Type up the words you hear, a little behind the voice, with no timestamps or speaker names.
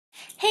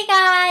Hey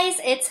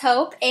guys, it's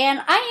Hope, and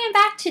I am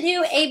back to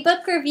do a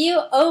book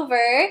review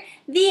over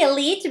The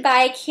Elite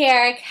by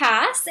Kiara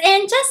Cass.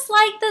 And just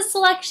like the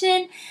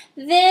selection,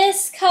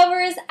 this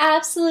cover is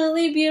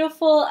absolutely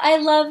beautiful. I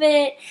love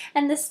it.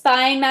 And the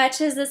spine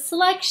matches the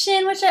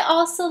selection, which I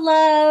also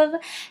love.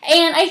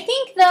 And I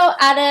think, though,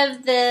 out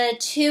of the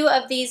two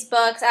of these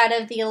books, out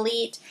of The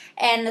Elite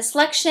and the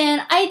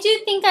selection, I do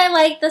think I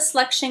like the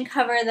selection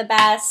cover the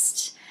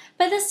best.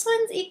 But this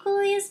one's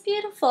equally as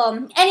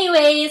beautiful.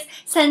 Anyways,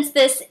 since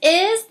this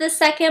is the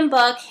second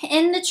book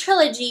in the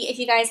trilogy, if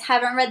you guys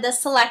haven't read the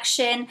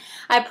selection,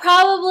 I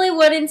probably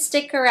wouldn't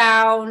stick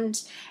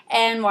around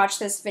and watch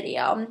this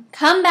video.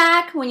 Come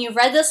back when you've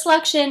read the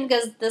selection,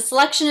 because the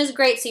selection is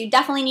great, so you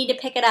definitely need to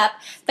pick it up.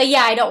 But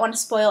yeah, I don't want to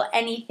spoil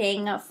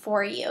anything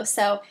for you,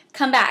 so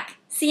come back.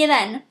 See you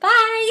then.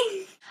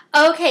 Bye!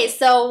 Okay,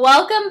 so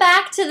welcome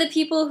back to the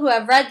people who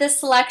have read this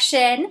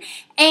selection,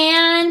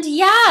 and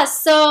yeah,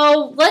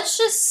 so let's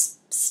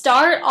just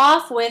start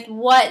off with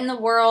what in the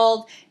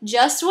world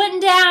just went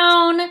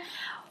down.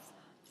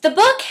 The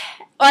book,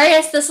 or I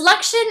guess the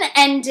selection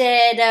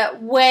ended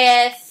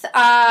with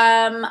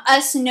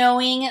us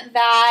knowing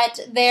that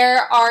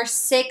there are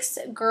 6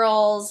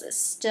 girls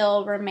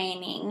still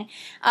remaining.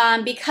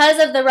 Because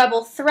of the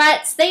rebel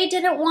threats, they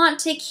didn't want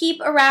to keep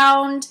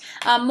around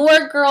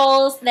more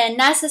girls than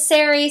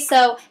necessary,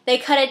 so they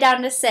cut it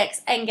down to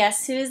 6. And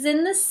guess who's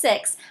in the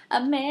 6?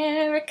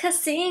 America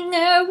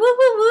Singer, woo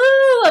woo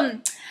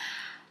woo!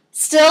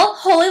 Still,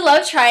 Holy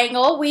Love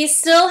Triangle. We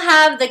still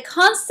have the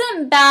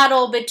constant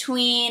battle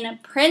between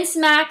Prince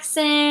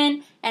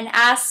Maxon and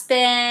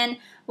Aspen,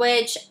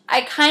 which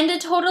I kind of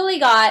totally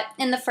got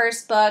in the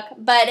first book,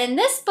 but in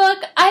this book,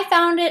 I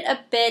found it a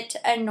bit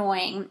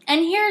annoying.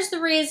 And here's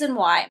the reason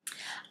why.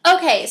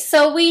 Okay,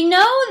 so we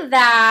know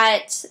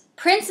that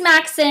Prince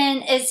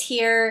Maxon is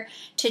here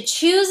to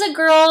choose a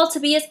girl to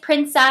be his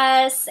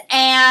princess,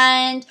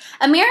 and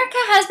America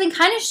has been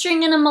kind of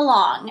stringing him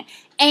along.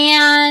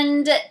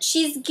 And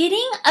she's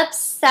getting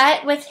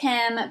upset with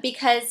him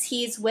because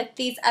he's with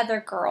these other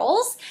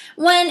girls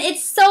when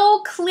it's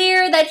so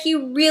clear that he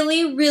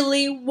really,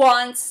 really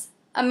wants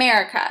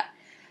America.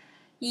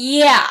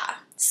 Yeah.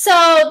 So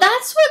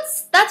that's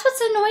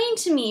what's annoying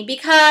to me,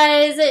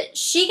 because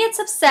she gets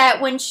upset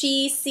when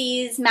she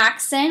sees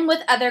Maxon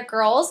with other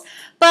girls,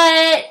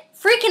 but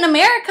freaking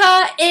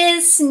America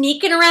is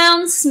sneaking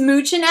around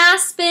smooching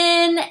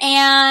Aspen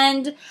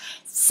and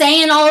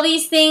saying all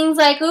these things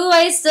like, ooh,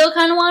 I still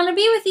kind of want to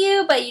be with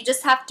you, but you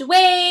just have to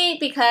wait,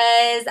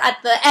 because at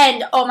the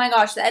end, oh my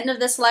gosh, the end of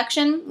the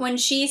selection, when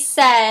she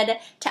said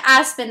to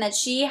Aspen that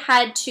she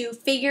had to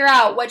figure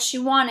out what she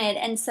wanted,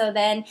 and so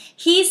then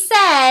he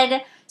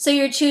said, so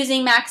you're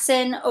choosing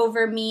Maxon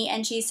over me?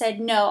 And she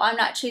said, no, I'm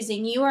not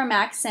choosing you or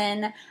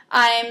Maxon,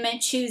 I'm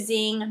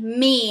choosing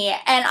me.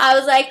 And I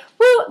was like,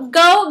 woo,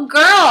 go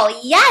girl,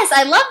 yes,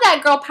 I love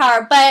that girl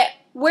power, but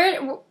where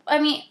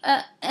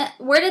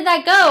did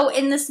that go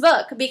in this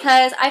book?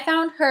 Because I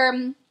found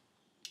her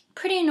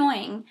pretty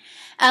annoying.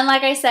 And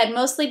like I said,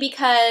 mostly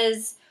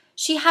because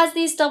she has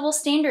these double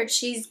standards.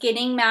 She's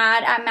getting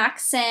mad at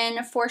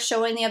Maxon for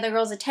showing the other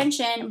girls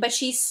attention, but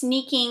she's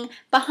sneaking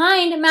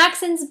behind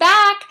Maxon's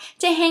back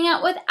to hang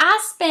out with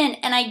Aspen.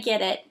 And I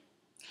get it.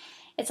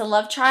 It's a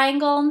love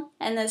triangle,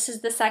 and this is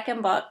the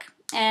second book.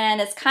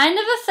 And it's kind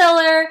of a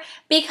filler,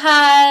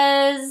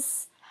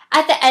 because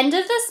at the end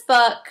of this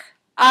book,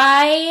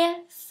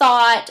 I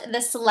thought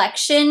the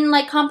selection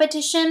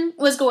competition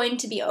was going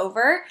to be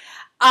over.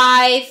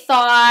 I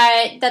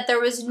thought that there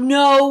was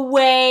no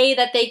way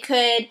that they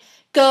could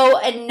go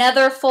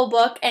another full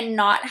book and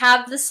not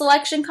have the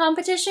selection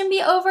competition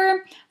be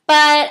over.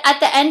 But at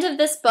the end of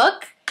this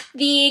book,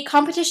 the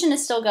competition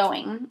is still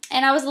going.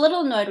 And I was a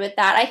little annoyed with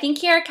that. I think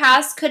Kiara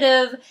Cass could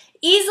have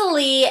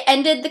easily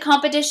ended the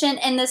competition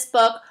in this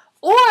book,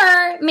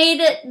 or made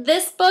it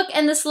this book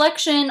and the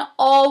selection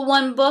all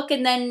one book,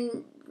 and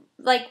then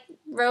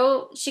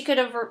she could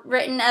have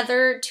written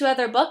 2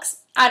 other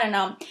books. I don't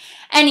know.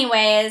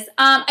 Anyways,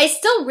 I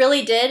still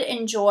really did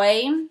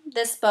enjoy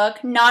this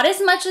book. Not as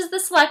much as the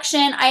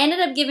selection. I ended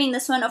up giving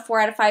this one a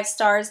 4 out of 5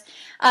 stars.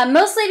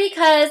 Mostly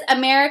because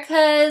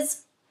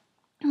America's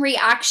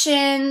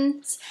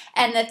reactions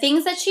and the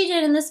things that she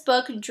did in this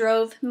book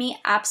drove me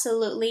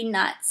absolutely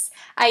nuts.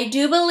 I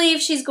do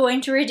believe she's going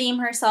to redeem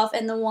herself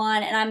in the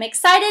one, and I'm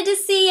excited to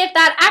see if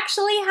that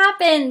actually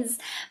happens.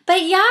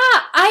 But yeah,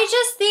 I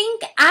just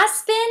think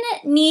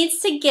Aspen needs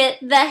to get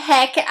the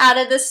heck out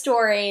of the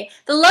story.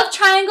 The love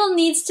triangle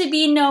needs to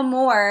be no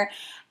more.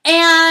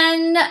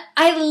 And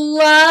I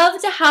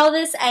loved how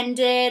this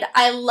ended.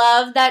 I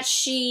love that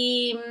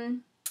she...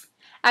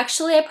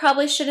 Actually, I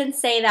probably shouldn't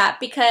say that,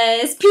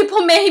 because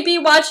people may be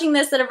watching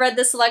this that have read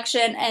the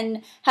selection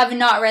and have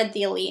not read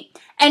The Elite.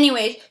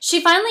 Anyway, she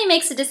finally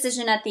makes a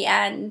decision at the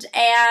end,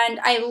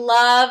 and I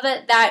love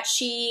that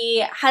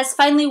she has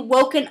finally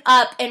woken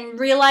up and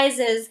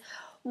realizes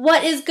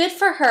what is good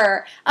for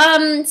her.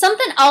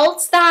 Something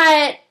else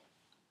that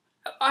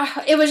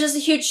it was just a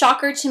huge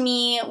shocker to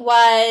me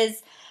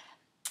was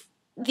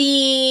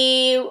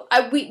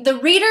the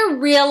reader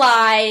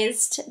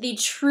realized the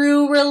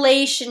true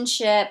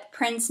relationship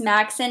Prince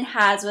Maxon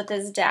has with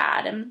his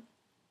dad.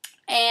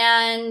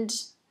 And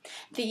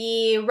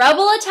the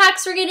rebel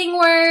attacks were getting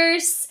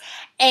worse,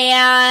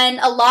 and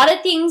a lot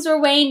of things were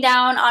weighing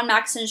down on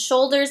Maxon's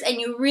shoulders, and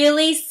you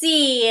really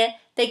see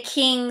the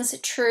king's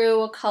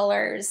true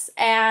colors.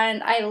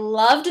 And I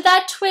loved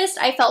that twist.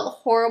 I felt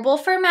horrible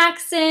for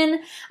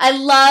Maxon. I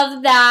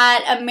love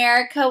that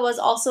America was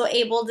also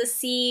able to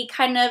see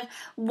kind of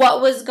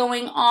what was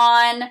going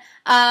on.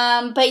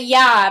 But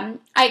yeah,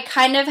 I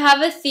kind of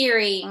have a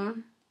theory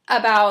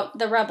about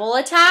the rebel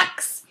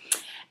attacks.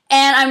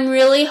 And I'm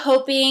really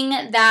hoping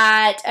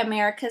that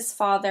America's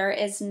father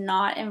is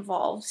not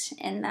involved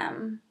in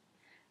them.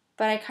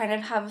 But I kind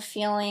of have a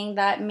feeling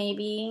that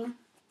maybe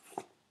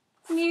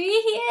he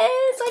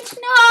is. Like,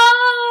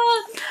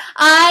 no.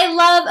 I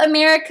love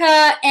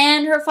America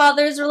and her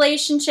father's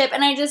relationship,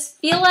 and I just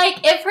feel like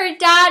if her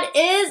dad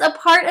is a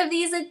part of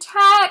these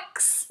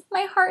attacks,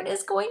 my heart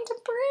is going to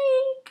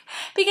break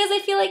because I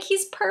feel like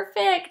he's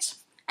perfect.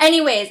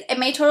 Anyways, it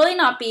may totally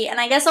not be, and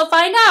I guess I'll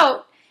find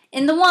out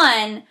in the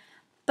one.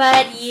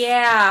 But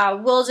yeah,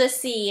 we'll just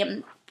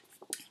see.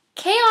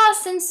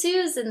 Chaos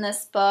ensues in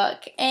this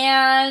book,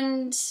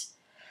 and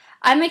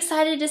I'm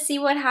excited to see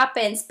what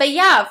happens. But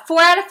yeah, 4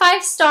 out of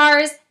 5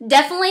 stars.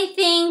 Definitely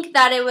think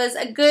that it was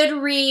a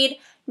good read.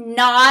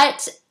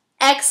 Not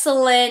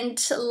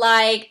excellent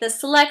like the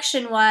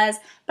selection was,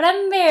 but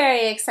I'm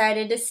very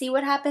excited to see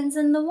what happens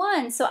in the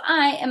one. So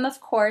I am,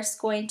 of course,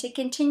 going to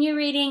continue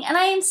reading, and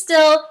I am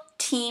still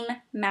Team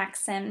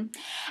Maxon.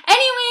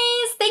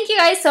 Anyways, thank you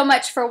guys so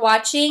much for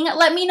watching.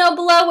 Let me know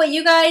below what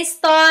you guys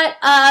thought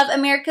of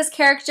America's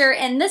character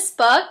in this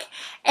book.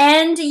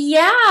 And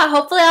yeah,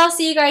 hopefully I'll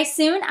see you guys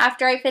soon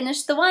after I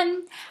finish the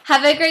one.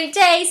 Have a great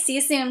day. See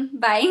you soon.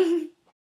 Bye.